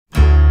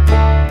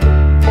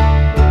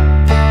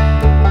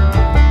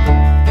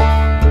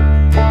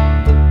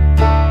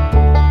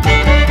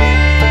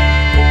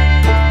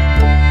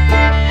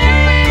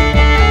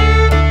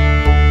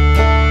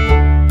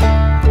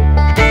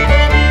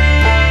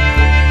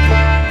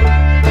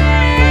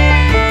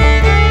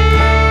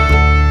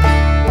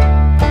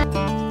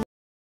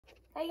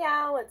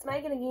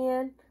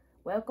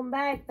Welcome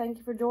back. Thank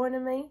you for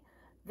joining me.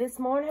 This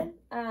morning,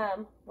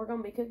 we're going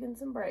to be cooking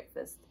some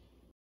breakfast.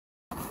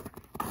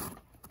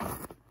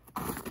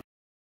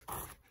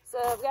 So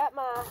I've got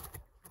my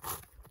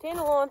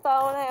tenderloin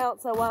thawing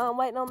out, so while I'm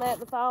waiting on that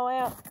to thaw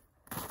out,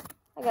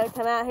 I got to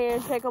come out here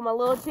and check on my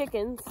little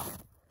chickens.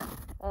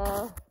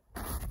 I'm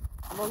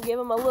going to give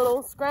them a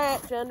little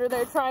scratch under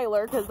their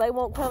trailer because they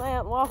won't come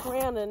out and walk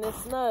around in the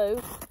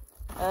snow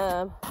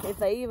if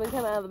they even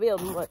come out of the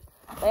building. But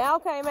they all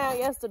came out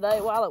yesterday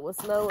while it was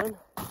snowing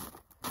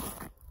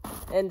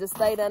and just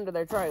stayed under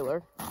their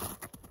trailer.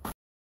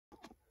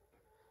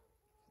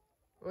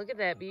 Look at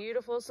that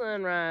beautiful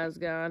sunrise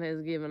God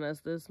has given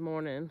us this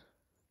morning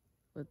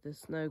with this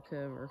snow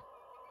cover.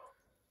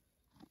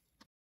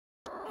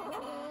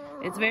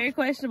 It's very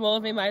questionable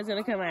if anybody's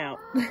going to come out.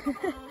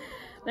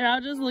 They're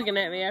all just looking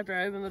at me after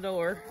I open the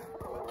door.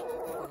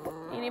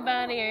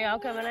 Anybody? Are y'all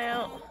coming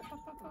out?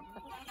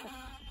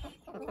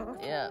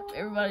 Yeah,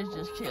 everybody's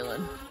just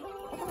chilling.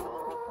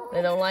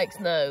 They don't like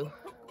snow.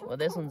 Well,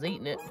 this one's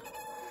eating it.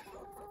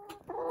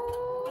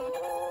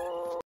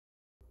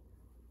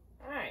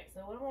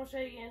 What I'm going to show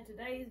you in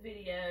today's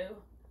video,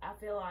 I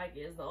feel like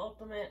is the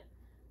ultimate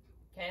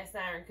cast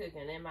iron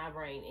cooking in my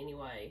brain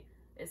anyway.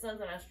 It's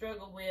something I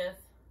struggled with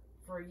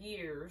for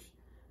years.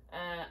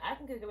 I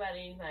can cook about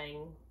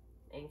anything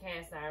in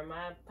cast iron.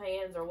 My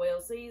pans are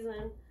well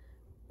seasoned,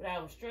 but I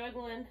was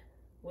struggling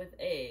with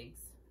eggs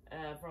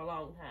for a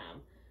long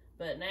time.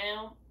 But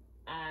now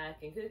I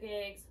can cook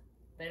eggs.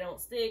 They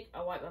don't stick.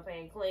 I wipe my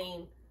pan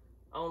clean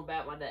on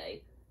about my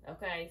day.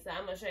 Okay, so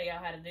I'm going to show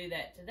y'all how to do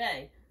that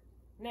today.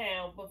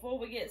 Now, before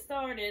we get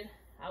started,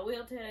 I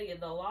will tell you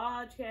the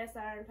Lodge cast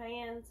iron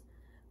pans,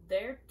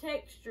 their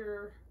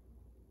texture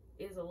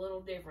is a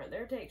little different.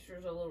 Their texture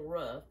is a little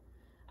rough.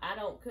 I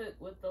don't cook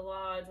with the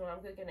Lodge when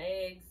I'm cooking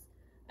eggs.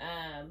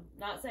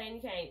 Not saying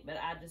you can't, but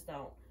I just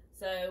don't.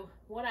 So,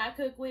 what I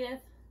cook with,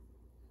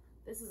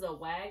 this is a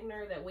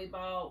Wagner that we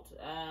bought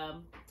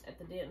at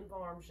the Denton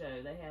Farm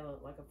Show. They have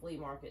like a flea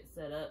market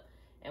set up,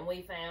 and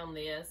we found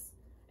this.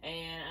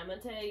 And I'm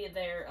going to tell you,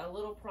 they're a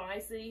little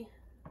pricey,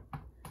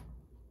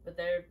 but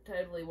they're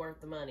totally worth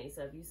the money.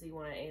 So if you see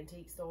one at an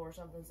antique store or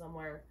something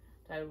somewhere,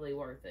 totally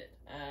worth it.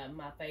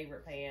 My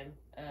favorite pan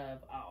of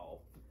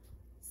all.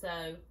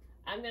 So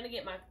I'm going to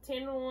get my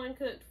tenderloin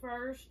cooked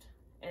first,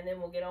 and then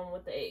we'll get on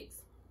with the eggs.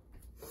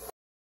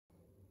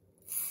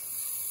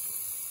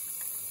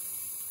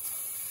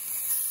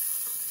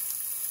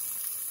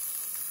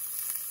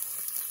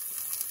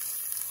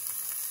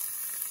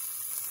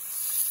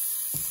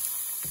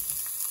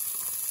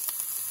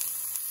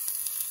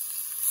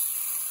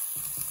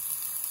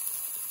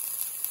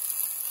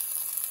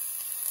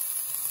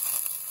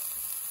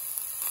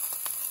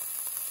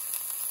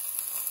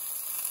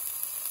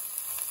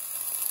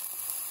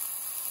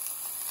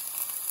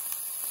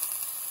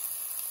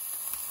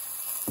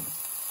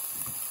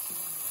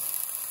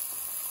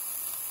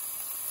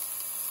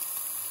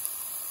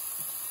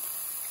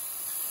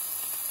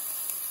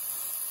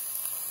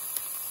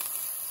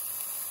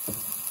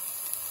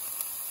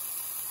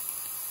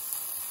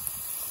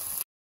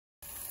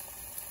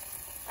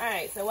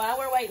 Alright, so while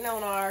we're waiting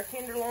on our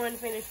tenderloin to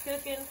finish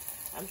cooking,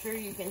 I'm sure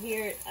you can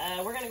hear it,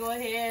 we're going to go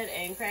ahead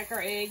and crack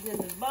our eggs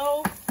into the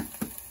bowl.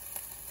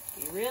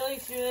 You really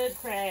should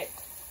crack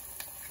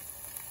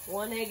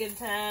one egg at a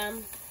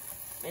time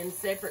in a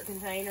separate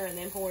container and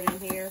then pour it in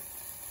here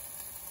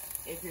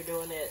if you're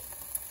doing it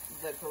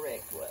the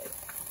correct way.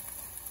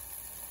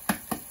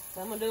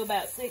 So I'm going to do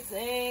about 6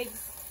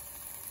 eggs.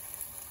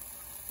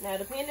 Now,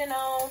 depending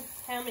on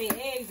how many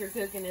eggs you're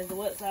cooking is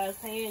what size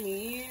pan you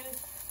use.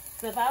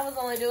 So if I was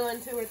only doing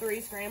 2 or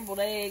 3 scrambled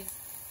eggs,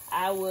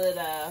 I would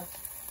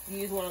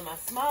use one of my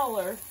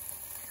smaller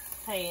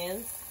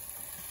pans.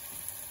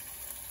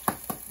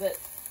 But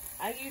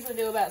I usually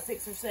do about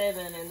 6 or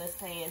 7 in this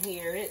pan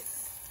here.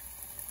 It's,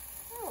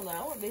 I don't know,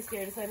 I wouldn't be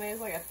scared to say maybe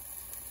it's like a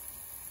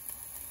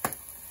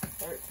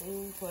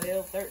 13,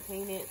 12,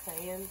 13 inch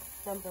pan,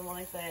 something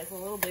like that. It's a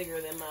little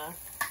bigger than my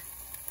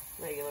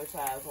regular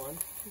size one.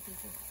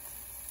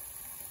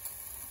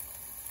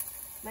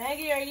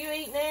 Maggie, are you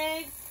eating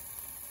eggs?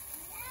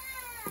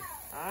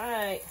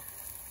 Alright,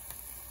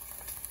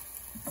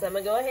 so I'm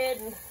going to go ahead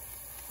and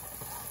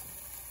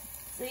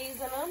season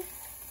them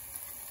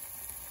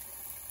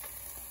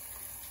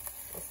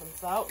with some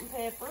salt and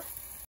pepper.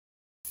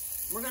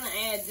 We're going to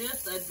add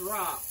just a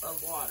drop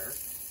of water,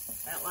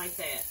 about like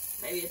that,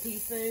 maybe a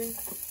teaspoon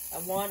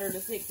of water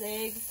to 6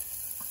 eggs.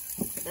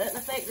 Doesn't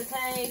affect the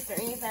taste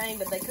or anything,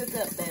 but they cook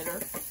up better.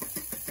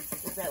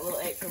 Just that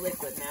little extra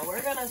liquid. Now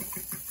we're gonna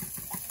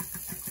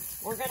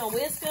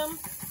whisk them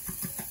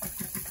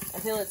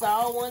until it's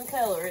all one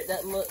color. It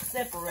doesn't look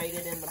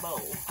separated in the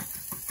bowl.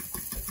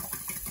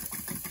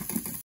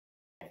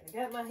 I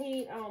got my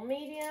heat on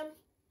medium.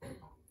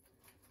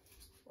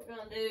 We're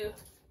gonna do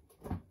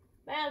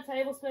about a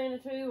tablespoon or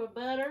 2 of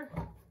butter.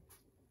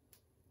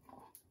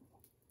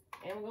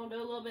 And we're gonna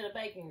do a little bit of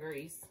bacon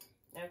grease.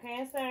 Now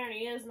cast iron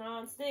is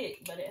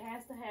non-stick, but it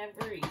has to have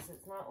grease.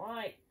 It's not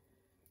like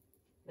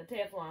the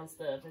Teflon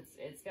stuff.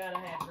 It's gotta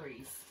have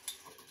grease.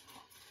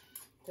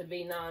 to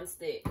be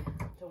non-stick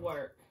to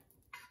work.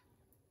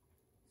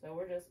 So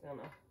we're just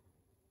gonna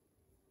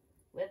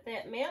let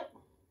that melt.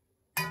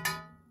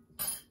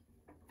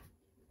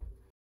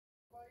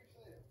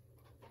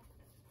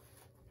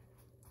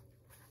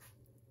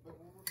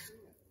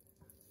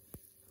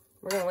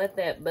 We're gonna let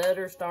that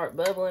butter start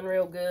bubbling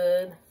real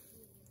good.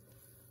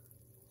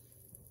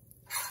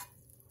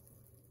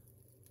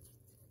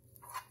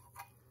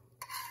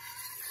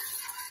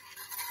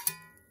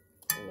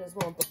 We just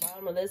want the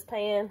bottom of this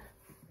pan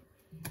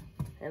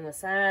and the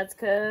sides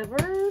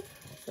covered.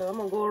 So I'm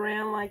gonna go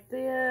around like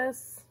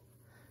this.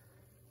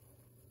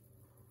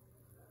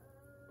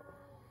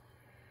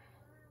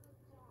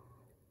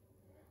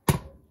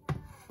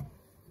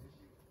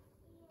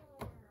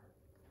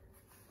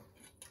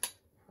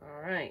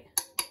 All right.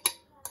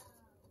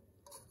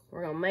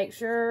 We're gonna make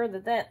sure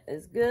that that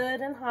is good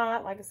and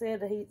hot. Like I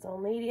said, the heat's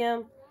on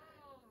medium.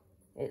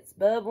 It's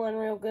bubbling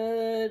real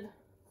good.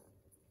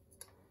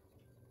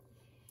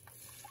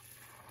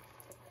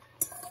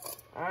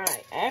 All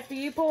right, after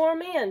you pour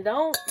them in,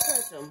 don't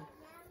touch them.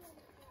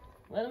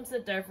 Let them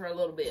sit there for a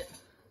little bit.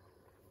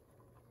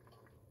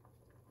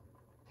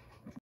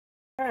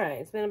 All right,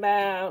 it's been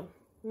about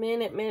a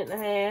minute, minute and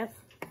a half.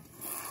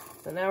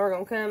 So now we're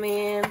gonna come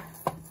in.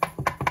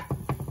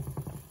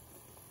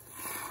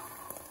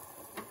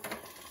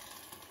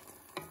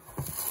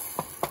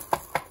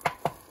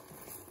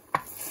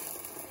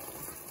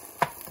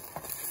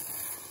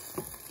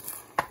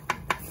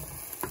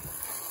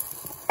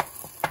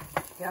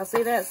 Y'all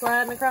see that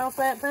sliding across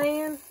that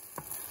pan?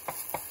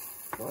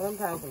 That's what I'm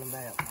talking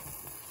about.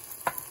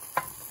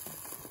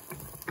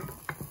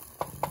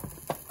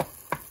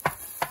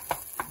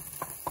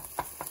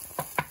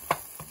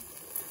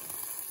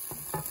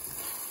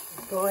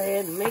 Go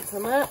ahead and mix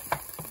them up.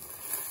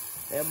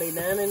 They'll be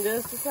done in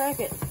just a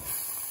second.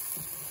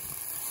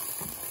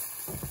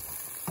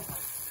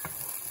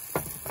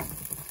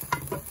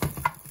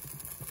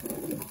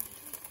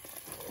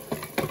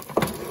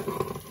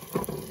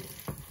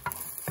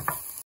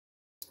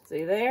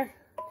 See there?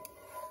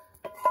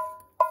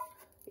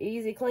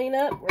 Easy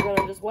cleanup. We're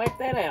gonna just wipe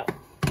that out.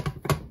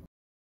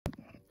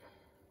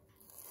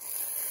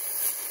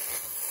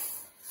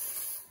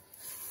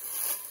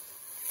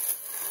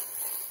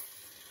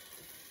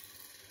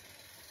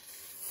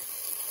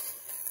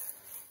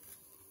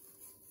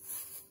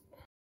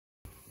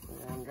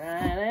 And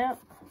dry it out.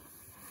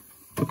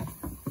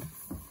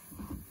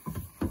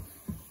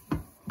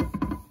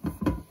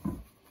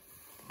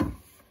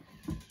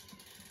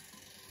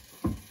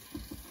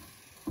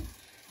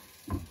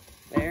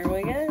 There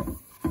we go.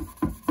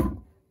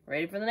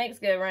 Ready for the next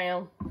go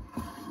round.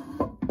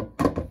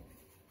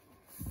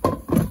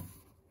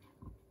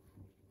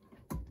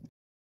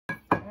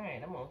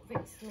 Alright, I'm gonna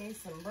fix me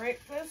some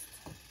breakfast.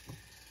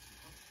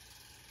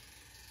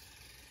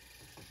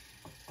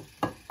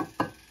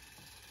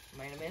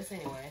 Made a mess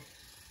anyway.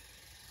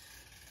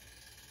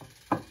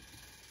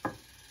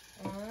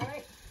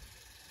 Alright.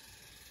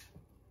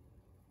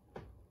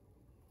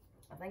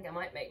 I think I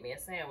might make me a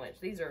sandwich.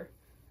 These are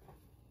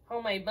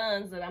homemade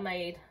buns that I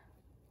made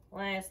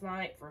last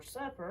night for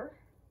supper.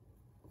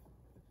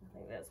 I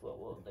think that's what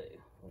we'll do.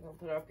 We're gonna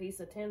put our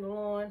piece of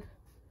tenderloin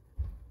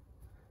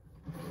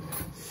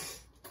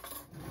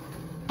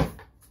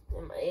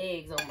and my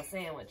eggs on my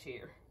sandwich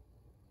here.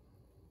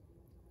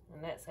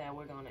 And that's how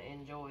we're gonna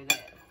enjoy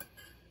that.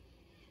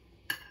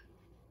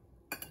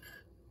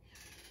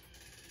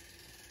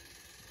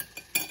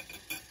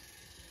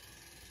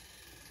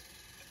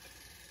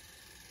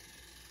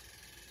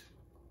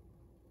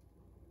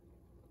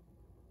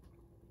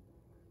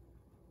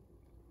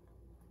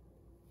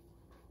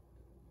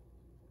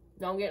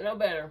 Don't get no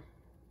better.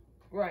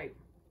 Right.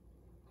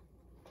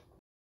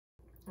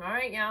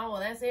 Alright, y'all. Well,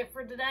 that's it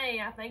for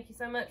today. I thank you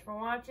so much for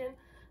watching.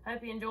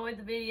 Hope you enjoyed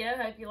the video.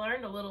 Hope you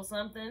learned a little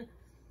something.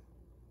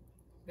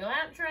 Go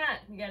out and try it.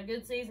 You got a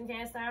good seasoned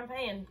cast iron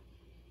pan.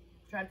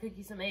 Try to cook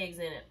you some eggs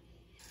in it.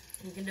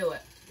 You can do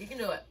it. You can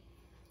do it.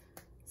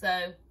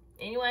 So,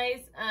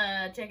 anyways,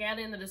 check out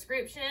in the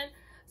description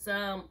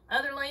some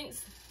other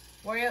links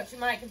where else you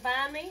might can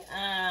find me.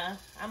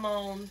 I'm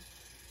on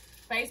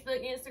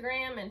Facebook,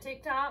 Instagram, and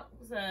TikTok.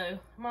 So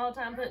I'm all the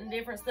time putting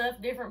different stuff,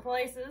 different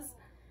places.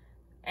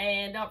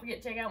 And don't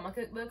forget to check out my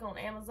cookbook on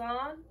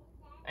Amazon.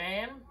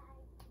 And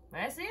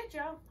that's it,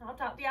 y'all. I'll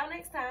talk to y'all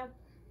next time.